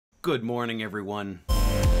Good morning, everyone.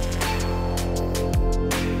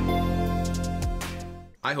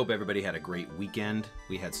 I hope everybody had a great weekend.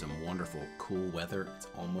 We had some wonderful, cool weather. It's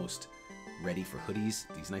almost ready for hoodies.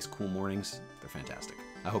 These nice, cool mornings, they're fantastic.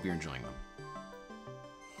 I hope you're enjoying them.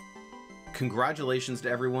 Congratulations to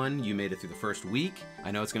everyone. You made it through the first week. I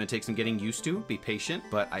know it's going to take some getting used to. Be patient,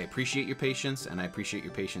 but I appreciate your patience, and I appreciate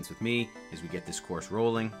your patience with me as we get this course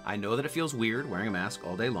rolling. I know that it feels weird wearing a mask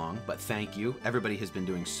all day long, but thank you. Everybody has been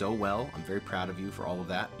doing so well. I'm very proud of you for all of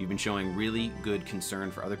that. You've been showing really good concern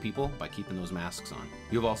for other people by keeping those masks on.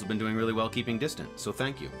 You've also been doing really well keeping distant, so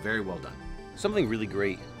thank you. Very well done. Something really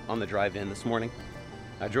great on the drive in this morning.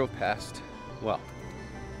 I drove past, well,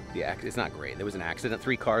 it's not great. There was an accident.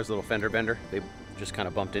 3 cars, little fender bender. They just kind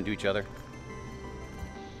of bumped into each other.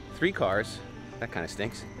 3 cars. That kind of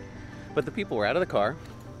stinks. But the people were out of the car,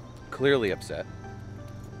 clearly upset.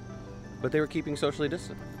 But they were keeping socially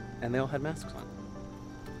distant, and they all had masks on.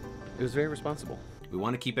 It was very responsible. We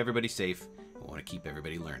want to keep everybody safe. I want to keep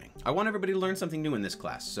everybody learning. I want everybody to learn something new in this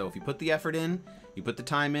class. So if you put the effort in, you put the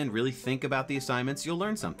time in, really think about the assignments, you'll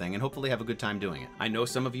learn something and hopefully have a good time doing it. I know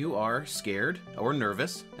some of you are scared or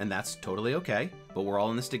nervous, and that's totally okay, but we're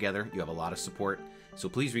all in this together. You have a lot of support. So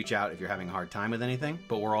please reach out if you're having a hard time with anything,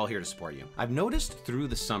 but we're all here to support you. I've noticed through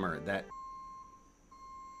the summer that...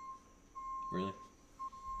 Really?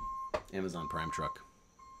 Amazon Prime truck.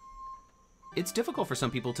 It's difficult for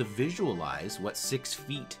some people to visualize what 6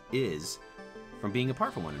 feet is from being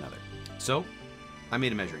apart from one another. So, I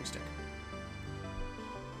made a measuring stick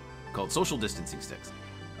called social distancing sticks.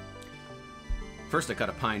 First, I cut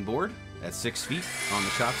a pine board at 6 feet on the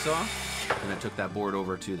chop saw, and I took that board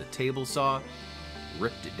over to the table saw,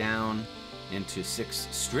 ripped it down into 6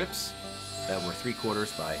 strips that were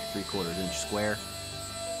 3/4 by 3/4 inch square.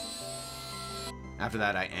 After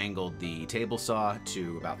that, I angled the table saw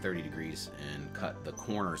to about 30 degrees and cut the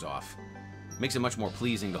corners off. Makes it much more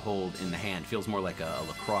pleasing to hold in the hand. Feels more like a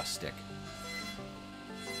lacrosse stick.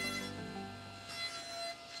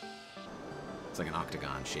 It's like an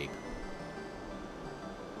octagon shape.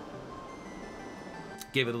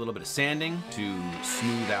 Gave it a little bit of sanding to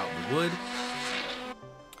smooth out the wood.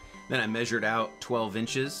 Then I measured out 12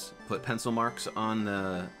 inches, put pencil marks on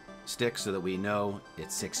the stick so that we know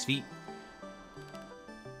it's 6 feet.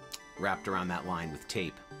 Wrapped around that line with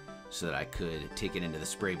tape so that I could take it into the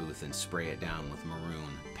spray booth and spray it down with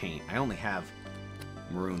maroon paint. I only have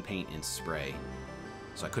maroon paint in spray,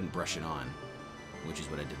 so I couldn't brush it on, which is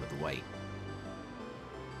what I did with the white.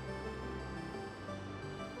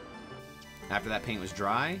 After that paint was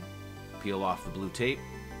dry, peel off the blue tape,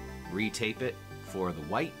 re-tape it for the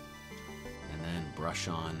white, and then brush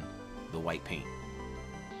on the white paint.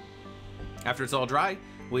 After it's all dry,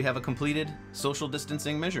 we have a completed social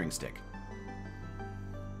distancing measuring stick.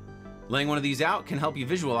 Laying one of these out can help you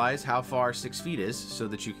visualize how far 6 feet is so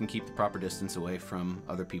that you can keep the proper distance away from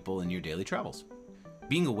other people in your daily travels.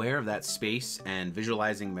 Being aware of that space and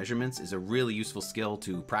visualizing measurements is a really useful skill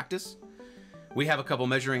to practice. We have a couple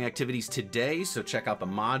measuring activities today, so check out the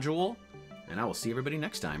module, and I will see everybody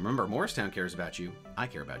next time. Remember, Morristown cares about you. I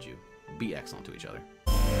care about you. Be excellent to each other.